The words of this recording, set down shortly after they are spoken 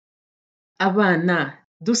Abana,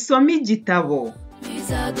 dusome igitabo.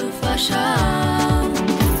 bizadufasha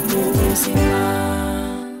mu buzima.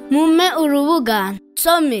 Mumpe urubuga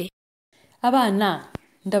nsome. Abana,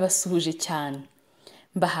 ndabasuhuje cyane.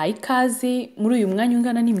 Mbahaye ikaze muri uyu mwanya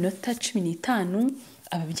ungana n'iminota 15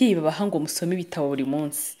 ababyeyi babaha ngo musome ibitabo buri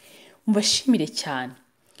munsi. Mubashimire cyane.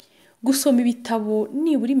 Gusoma ibitabo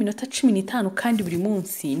nibura iminota 15 kandi buri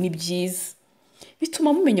munsi ni byiza. Bituma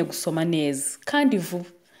mumenya gusoma neza kandi vuba.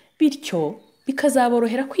 Bityo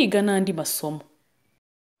bikazaborohera kwiga n'andi masomo.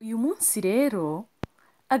 Uyu munsi rero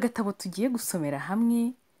agatabo tugiye gusomera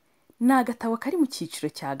hamwe ni agatabo kari mu cyiciro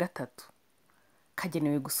cya 3.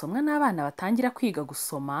 Kagenewe gusomwa n'abana batangira kwiga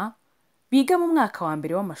gusoma biga mu mwaka wa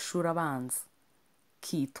mbere w'amashuri abanza.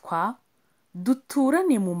 Kitwa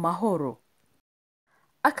Duturane mu mahoro.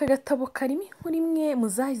 Aka gatabo karimo inkuru imwe mu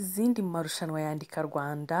zahize izindi mu marushanwa yandika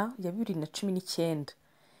Rwanda ya 2019.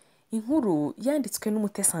 Inkuru yanditswe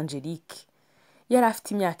n'Umutesi Angelique. Yari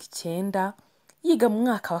afite imyaka 9 yiga mu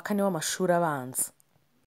mwaka wa 4 w'amashuri abanza.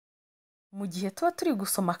 Mu gihe tuba turi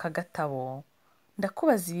gusoma aka gatabo,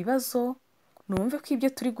 ndakubaza ibibazo numve ko ibyo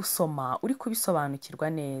turi gusoma uri kubisobanukirwa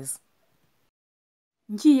neza.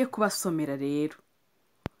 Ngiye kubasomera rero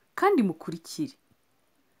kandi mukurikire.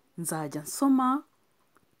 Nzajya nsoma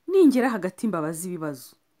ningera hagati mbabaza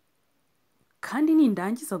ibibazo. Kandi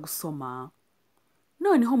nindangiza gusoma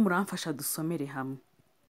noneho muramfasha dusomere hamwe.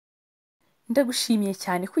 Ndagushimiye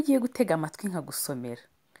cyane ko ugiye gutega amatwi nkagusomera.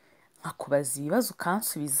 Nkakubaza ibibazo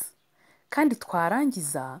ukansubiza. Kandi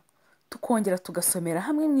twarangiza tukongera tugasomera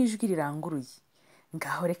hamwe mu ijwi riranguruye.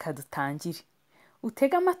 Ngaho reka dutangire.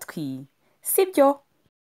 Utega amatwi, sibyo?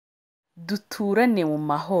 Duturane mu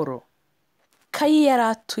mahoro. Kayi yari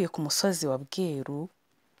atuye ku musozi wa Bweru,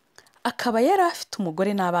 akaba yari afite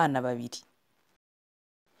umugore n'abana 2.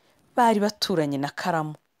 Bari baturanye na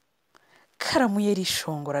Karamu. Karamu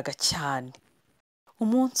yarishongoraga cyane.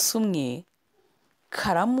 Umunsi umwe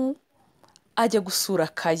Karamu ajya gusura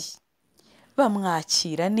Kayi.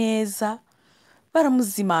 Bamwakira neza,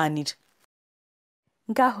 baramuzimanira.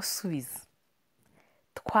 Ngaho subiza.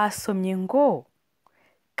 Twasomye ngo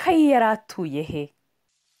Kayi yari atuye he?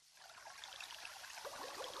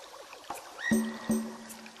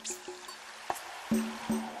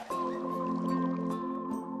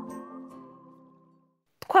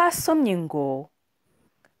 Twasomye ngo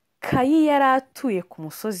Kayi yari atuye ku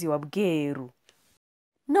musozi wa Bweru.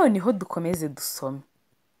 Noneho dukomeze dusome.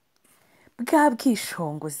 Bwa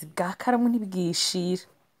bwishongozi bwa Karamu ntibwishira.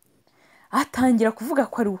 Atangira kuvuga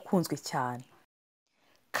ko ari ukunzwe cyane.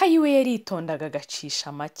 Kayi we yaritondaga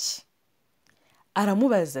agacisha make.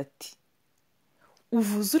 Aramubaza ati,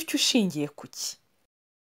 uvuze utyo ushingiye kuki?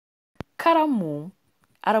 Karamu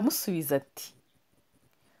aramusubiza ati,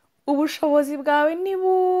 ubushobozi bwawe ni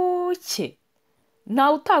buke,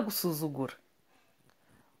 ntawe utagusuzugura.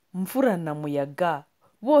 Mvura na muyaga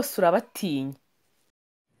bose urabatinya.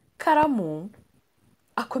 Karamu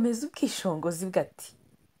akomeza ubwishongozi bwe ati,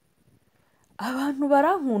 abantu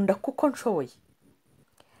barankunda kuko nshoboye.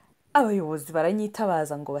 Abayobozi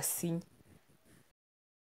baranyitabaza ngo basinye.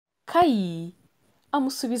 Kayi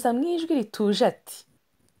amusubiza mu ijwi rituje ati,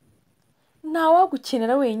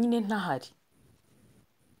 ntawagukenera wenyine ntahari.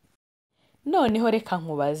 Noneho reka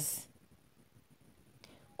nkubaze,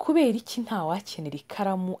 kubera iki ntawakenera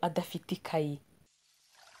ikaramu adafite ikayi?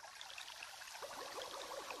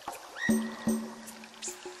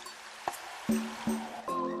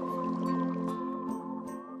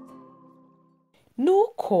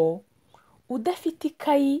 Nuko udafite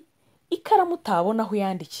ikayi, ikaramu utabona aho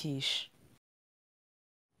yandikisha.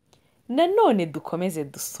 Nanone dukomeze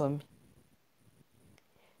dusome.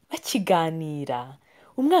 Bakiganira,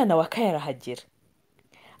 umwana wa Kayi arahagera.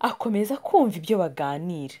 Akomeza kumva ibyo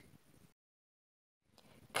baganira.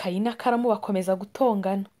 Kayi na Karamu bakomeza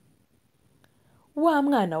gutongana. Wa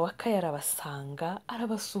mwana wa Kayi arabasanga,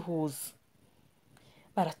 arabasuhuza.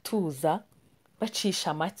 Baratuza,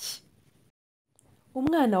 bacisha make.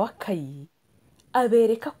 Umwana wa Kayi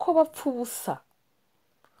abereka ko bapfa ubusa,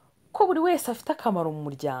 ko buri wese afite akamaro mu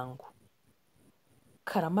muryango.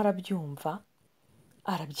 Karamu arabyumva,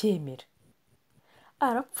 arabyemera.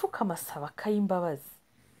 Arapfukama asaba Kayi imbabazi.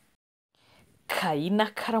 Kayi na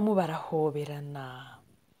Karamu barahoberana.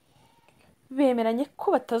 Bemeranye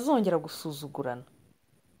ko batazongera gusuzugurana.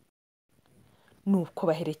 Nuko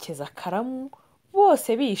baherekeza Karamu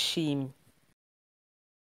bose bishimye.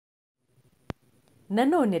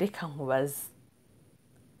 Nanone reka nkubaze,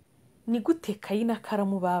 ni gute Kayi na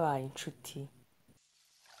Karamu babaye inshuti?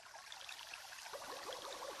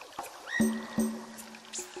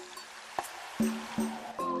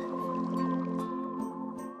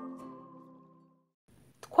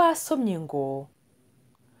 twasomye ngo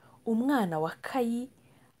umwana wa Kayi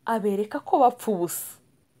abereka ko bapfa ubusa,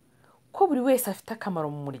 ko buri wese afite akamaro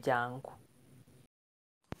mu muryango.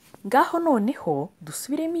 Ngaho noneho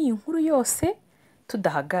dusubiremo iyi nkuru yose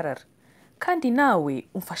tudahagarara, kandi nawe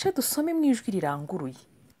umfashe dusome mu ijwi riranguruye,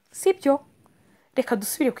 sibyo? Reka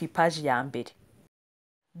dusubire ku ipaji ya mbere.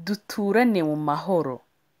 Duturane mu mahoro.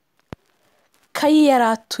 Kayi yari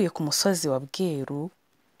atuye ku musozi wa Bweru,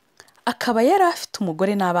 akaba yari afite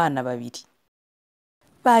umugore n'abana babiri.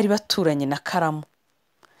 Bari baturanye na Karamu.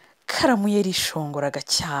 Karamu yarishongoraga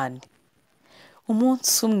cyane.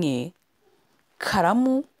 Umunsi umwe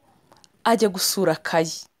Karamu ajya gusura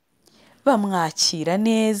Kayi. Bamwakira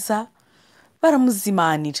neza,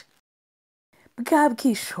 baramuzimanira. Bwa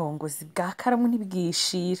bwishongozi bwa Karamu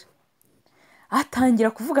ntibwishira. Atangira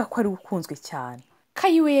kuvuga ko ari ukunzwe cyane.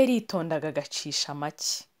 Kayi we yaritondaga agacisha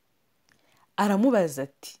make. Aramubaza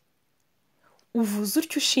ati, uvuze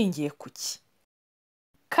utyo ushingiye ku ki?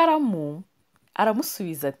 Karamu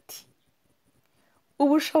aramusubiza ati,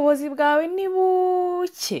 ubushobozi bwawe ni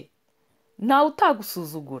buke, ntawe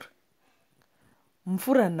utagusuzugura.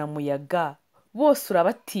 Mvura na muyaga bose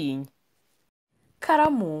urabatinya.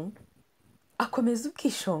 Karamu akomeza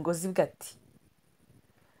ubwishongozi bwe ati,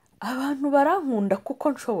 abantu barankunda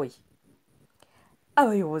kuko nshoboye.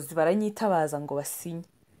 Abayobozi baranyitabaza ngo basinye.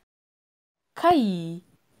 Kayi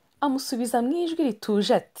amusubiza mu ijwi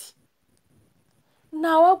rituje ati,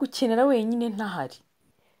 ntawagukenera wenyine ntahari.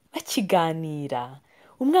 Bakiganira,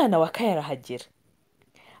 umwana wa Kayi arahagera.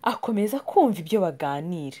 Akomeza kumva ibyo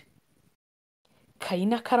baganira. Kayi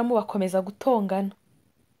na Karamu bakomeza gutongana.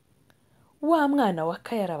 Wa mwana wa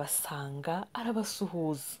Kayi arabasanga,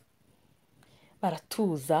 arabasuhuza.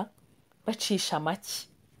 Baratuza, bacisha make.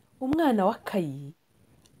 Umwana wa Kayi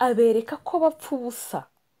abereka ko bapfa ubusa,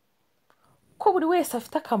 ko buri wese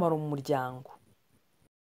afite akamaro mu muryango.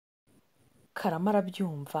 Karamu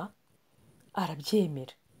arabyumva,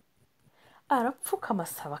 arabyemera. Arapfukama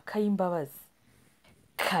asaba Kayi imbabazi.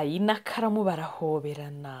 Kayi na Karamu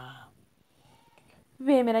barahoberana.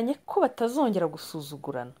 Bemeranye ko batazongera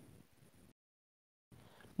gusuzugurana.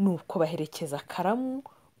 Nuko baherekeza Karamu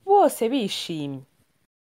bose bishimye.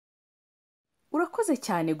 Urakoze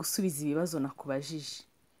cyane gusubiza ibibazo nakubajije.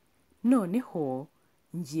 Noneho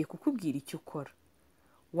ngiye kukubwira icyo ukora.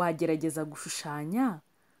 Wagerageza gushushanya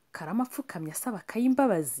Karamu apfukamye asaba Kayi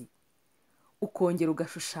imbabazi. Ukongera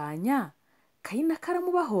ugashushanya Kayi na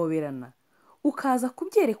Karamu bahoberana. Ukaza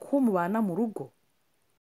kubyereka uwo mubana mu rugo.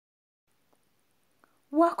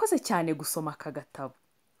 Wakoze cyane gusoma aka gatabo,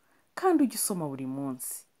 kandi ujye usoma buri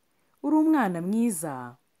munsi. Uri umwana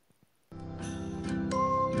mwiza.